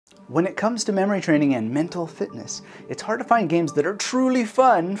When it comes to memory training and mental fitness, it's hard to find games that are truly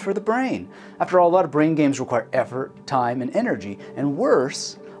fun for the brain. After all, a lot of brain games require effort, time, and energy, and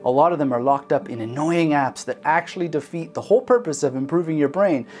worse, a lot of them are locked up in annoying apps that actually defeat the whole purpose of improving your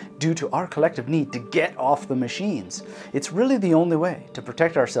brain due to our collective need to get off the machines. It's really the only way to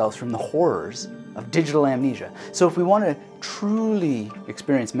protect ourselves from the horrors of digital amnesia. So if we want to truly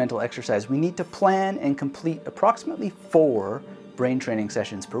experience mental exercise, we need to plan and complete approximately 4 brain training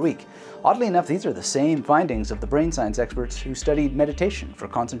sessions per week. Oddly enough, these are the same findings of the brain science experts who studied meditation for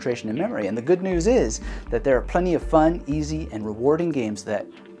concentration and memory. And the good news is that there are plenty of fun, easy, and rewarding games that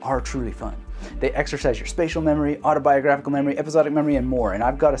are truly fun. They exercise your spatial memory, autobiographical memory, episodic memory, and more. And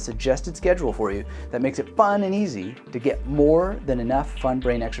I've got a suggested schedule for you that makes it fun and easy to get more than enough fun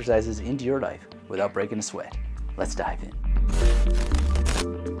brain exercises into your life without breaking a sweat. Let's dive in.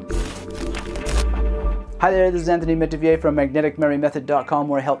 Hi there, this is Anthony Metivier from magneticmemorymethod.com,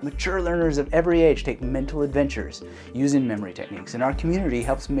 where I help mature learners of every age take mental adventures using memory techniques. And our community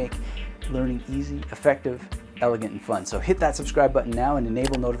helps make learning easy, effective, elegant, and fun. So hit that subscribe button now and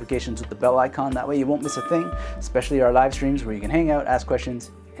enable notifications with the bell icon. That way you won't miss a thing, especially our live streams where you can hang out, ask questions,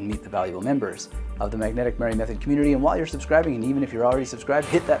 and meet the valuable members of the Magnetic Memory Method community. And while you're subscribing, and even if you're already subscribed,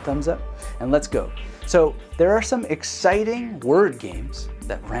 hit that thumbs up and let's go. So there are some exciting word games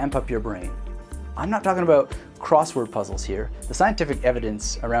that ramp up your brain. I'm not talking about crossword puzzles here. The scientific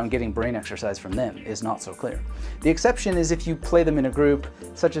evidence around getting brain exercise from them is not so clear. The exception is if you play them in a group,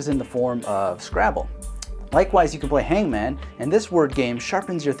 such as in the form of Scrabble. Likewise, you can play Hangman, and this word game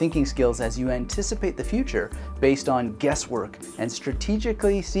sharpens your thinking skills as you anticipate the future based on guesswork and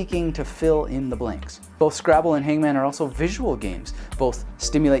strategically seeking to fill in the blanks. Both Scrabble and Hangman are also visual games. Both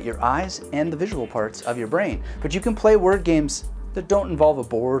stimulate your eyes and the visual parts of your brain, but you can play word games that don't involve a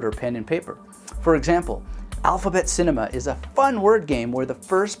board or pen and paper. For example, Alphabet Cinema is a fun word game where the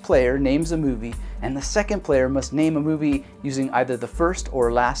first player names a movie and the second player must name a movie using either the first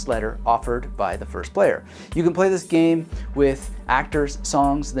or last letter offered by the first player. You can play this game with actors,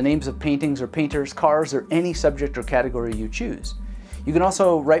 songs, the names of paintings or painters, cars, or any subject or category you choose. You can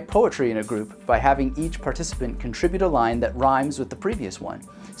also write poetry in a group by having each participant contribute a line that rhymes with the previous one.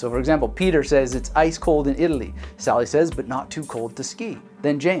 So for example, Peter says it's ice cold in Italy. Sally says, but not too cold to ski.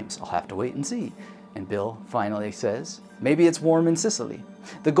 Then James, I'll have to wait and see. And Bill finally says, maybe it's warm in Sicily.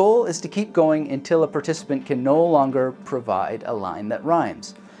 The goal is to keep going until a participant can no longer provide a line that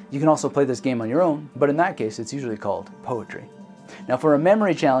rhymes. You can also play this game on your own, but in that case, it's usually called poetry. Now for a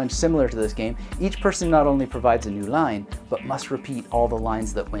memory challenge similar to this game, each person not only provides a new line, but must repeat all the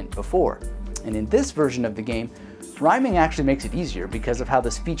lines that went before. And in this version of the game, rhyming actually makes it easier because of how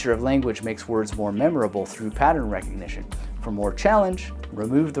this feature of language makes words more memorable through pattern recognition. For more challenge,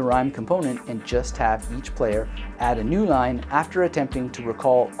 remove the rhyme component and just have each player add a new line after attempting to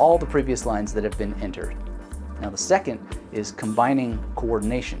recall all the previous lines that have been entered. Now the second is combining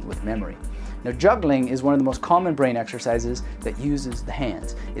coordination with memory. Now juggling is one of the most common brain exercises that uses the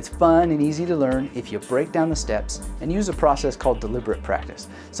hands. It's fun and easy to learn if you break down the steps and use a process called deliberate practice.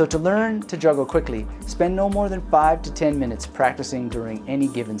 So to learn to juggle quickly, spend no more than 5 to 10 minutes practicing during any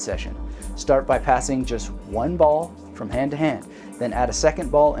given session. Start by passing just one ball from hand to hand, then add a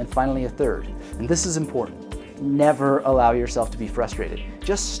second ball and finally a third. And this is important. Never allow yourself to be frustrated.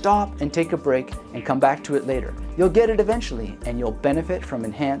 Just stop and take a break and come back to it later. You'll get it eventually and you'll benefit from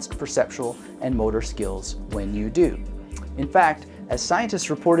enhanced perceptual and motor skills when you do. In fact, as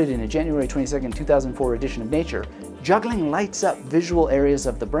scientists reported in a January 22, 2004 edition of Nature, juggling lights up visual areas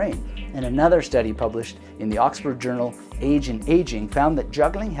of the brain. And another study published in the Oxford journal Age and Aging found that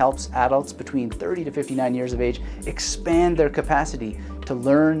juggling helps adults between 30 to 59 years of age expand their capacity to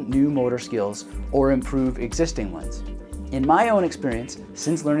learn new motor skills or improve existing ones. In my own experience,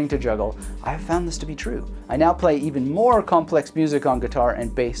 since learning to juggle, I have found this to be true. I now play even more complex music on guitar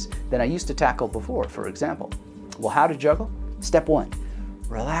and bass than I used to tackle before, for example. Well, how to juggle? Step 1,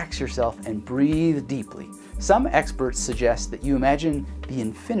 relax yourself and breathe deeply. Some experts suggest that you imagine the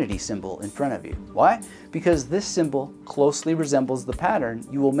infinity symbol in front of you. Why? Because this symbol closely resembles the pattern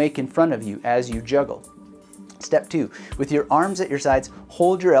you will make in front of you as you juggle. Step 2, with your arms at your sides,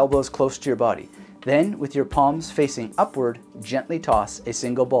 hold your elbows close to your body. Then, with your palms facing upward, gently toss a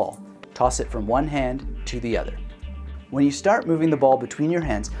single ball. Toss it from one hand to the other. When you start moving the ball between your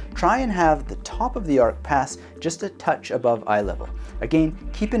hands, try and have the top of the arc pass just a touch above eye level. Again,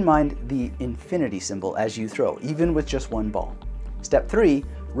 keep in mind the infinity symbol as you throw, even with just one ball. Step 3,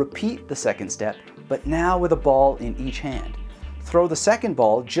 repeat the second step, but now with a ball in each hand. Throw the second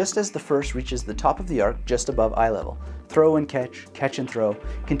ball just as the first reaches the top of the arc just above eye level. Throw and catch, catch and throw.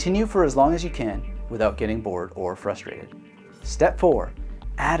 Continue for as long as you can without getting bored or frustrated. Step 4,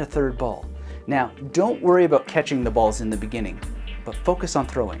 add a third ball. Now, don't worry about catching the balls in the beginning, but focus on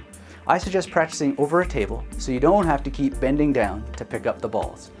throwing. I suggest practicing over a table so you don't have to keep bending down to pick up the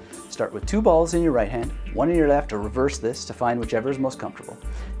balls. Start with 2 balls in your right hand, 1 in your left, or reverse this to find whichever is most comfortable.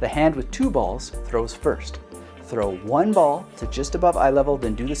 The hand with 2 balls throws first. Throw 1 ball to just above eye level,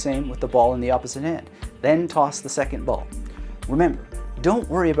 then do the same with the ball in the opposite hand. Then toss the second ball. Remember, don't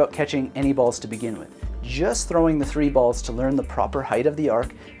worry about catching any balls to begin with. Just throwing the 3 balls to learn the proper height of the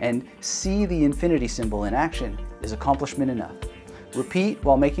arc and see the infinity symbol in action is accomplishment enough. Repeat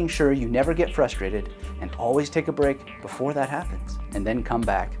while making sure you never get frustrated, and always take a break before that happens, and then come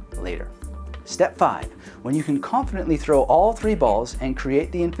back later. Step 5. When you can confidently throw all 3 balls and create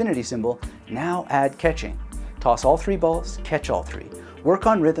the infinity symbol, now add catching. Toss all 3 balls, catch all 3. Work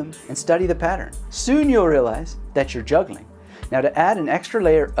on rhythm and study the pattern. Soon you'll realize that you're juggling. Now, to add an extra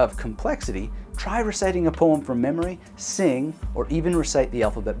layer of complexity, try reciting a poem from memory, sing, or even recite the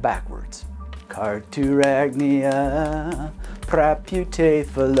alphabet backwards. Carturagnia,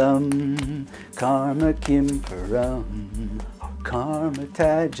 praputephilum, karma kimperum, karma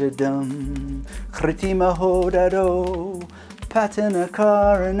tajadum, kritima hodado, patana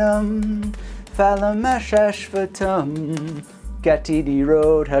karanam, phalamashashvatam, gatidi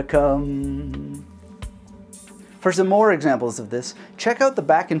rodhakam. For some more examples of this, check out the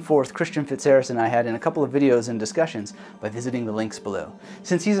back and forth Christian Fitzharris and I had in a couple of videos and discussions by visiting the links below.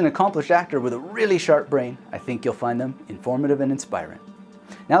 Since he's an accomplished actor with a really sharp brain, I think you'll find them informative and inspiring.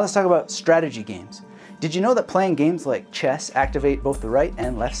 Now let's talk about strategy games. Did you know that playing games like chess activate both the right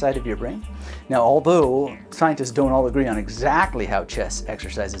and left side of your brain? Now, although scientists don't all agree on exactly how chess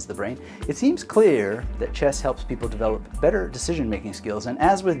exercises the brain, it seems clear that chess helps people develop better decision-making skills. And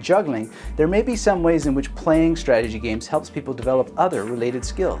as with juggling, there may be some ways in which playing strategy games helps people develop other related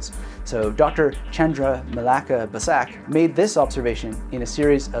skills. So Dr. Chandra Malaka Basak made this observation in a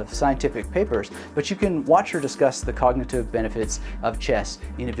series of scientific papers, but you can watch her discuss the cognitive benefits of chess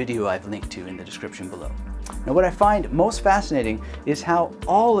in a video I've linked to in the description below. Now, what I find most fascinating is how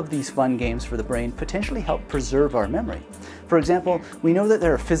all of these fun games for the brain potentially help preserve our memory. For example, we know that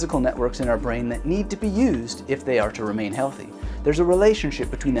there are physical networks in our brain that need to be used if they are to remain healthy. There's a relationship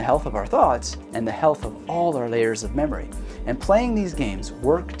between the health of our thoughts and the health of all our layers of memory. And playing these games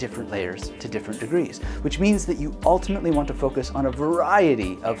work different layers to different degrees, which means that you ultimately want to focus on a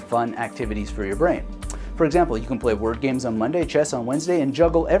variety of fun activities for your brain. For example, you can play word games on Monday, chess on Wednesday, and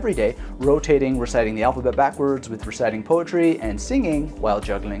juggle every day, rotating reciting the alphabet backwards with reciting poetry and singing while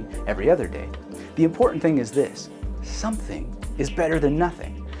juggling every other day. The important thing is this: something is better than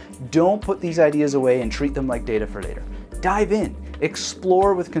nothing. Don't put these ideas away and treat them like data for later. Dive in,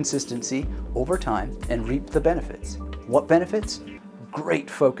 explore with consistency over time, and reap the benefits. What benefits?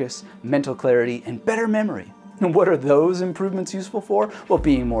 Great focus, mental clarity, and better memory. And what are those improvements useful for? Well,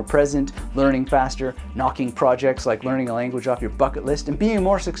 being more present, learning faster, knocking projects like learning a language off your bucket list, and being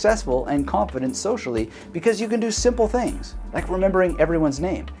more successful and confident socially because you can do simple things like remembering everyone's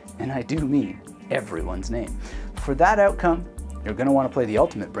name. And I do mean everyone's name. For that outcome, you're going to want to play the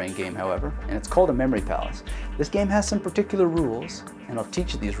ultimate brain game, however, and it's called a memory palace. This game has some particular rules, and I'll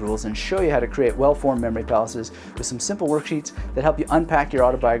teach you these rules and show you how to create well-formed memory palaces with some simple worksheets that help you unpack your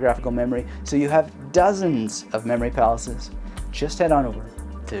autobiographical memory so you have dozens of memory palaces. Just head on over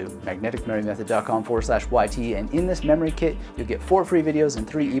to magneticmerrymethod.com/YT, and in this memory kit you'll get 4 free videos and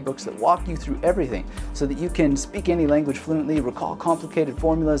 3 ebooks that walk you through everything so that you can speak any language fluently, recall complicated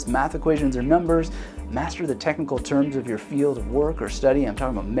formulas, math equations, or numbers, master the technical terms of your field of work or study. I'm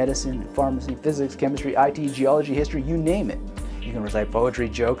talking about medicine, pharmacy, physics, chemistry, IT, geology, history, you name it. You can recite poetry,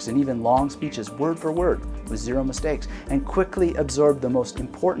 jokes, and even long speeches word for word with 0 mistakes, and quickly absorb the most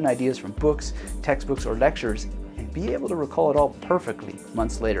important ideas from books, textbooks, or lectures, and be able to recall it all perfectly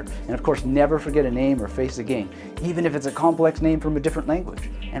months later. And of course, never forget a name or face again, even if it's a complex name from a different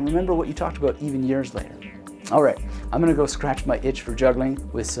language. And remember what you talked about even years later. All right, I'm gonna go scratch my itch for juggling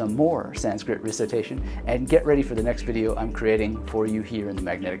with some more Sanskrit recitation and get ready for the next video I'm creating for you here in the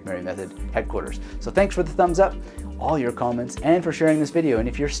Magnetic Mary Method headquarters. So thanks for the thumbs up, all your comments, and for sharing this video. And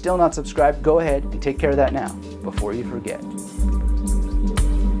if you're still not subscribed, go ahead and take care of that now before you forget.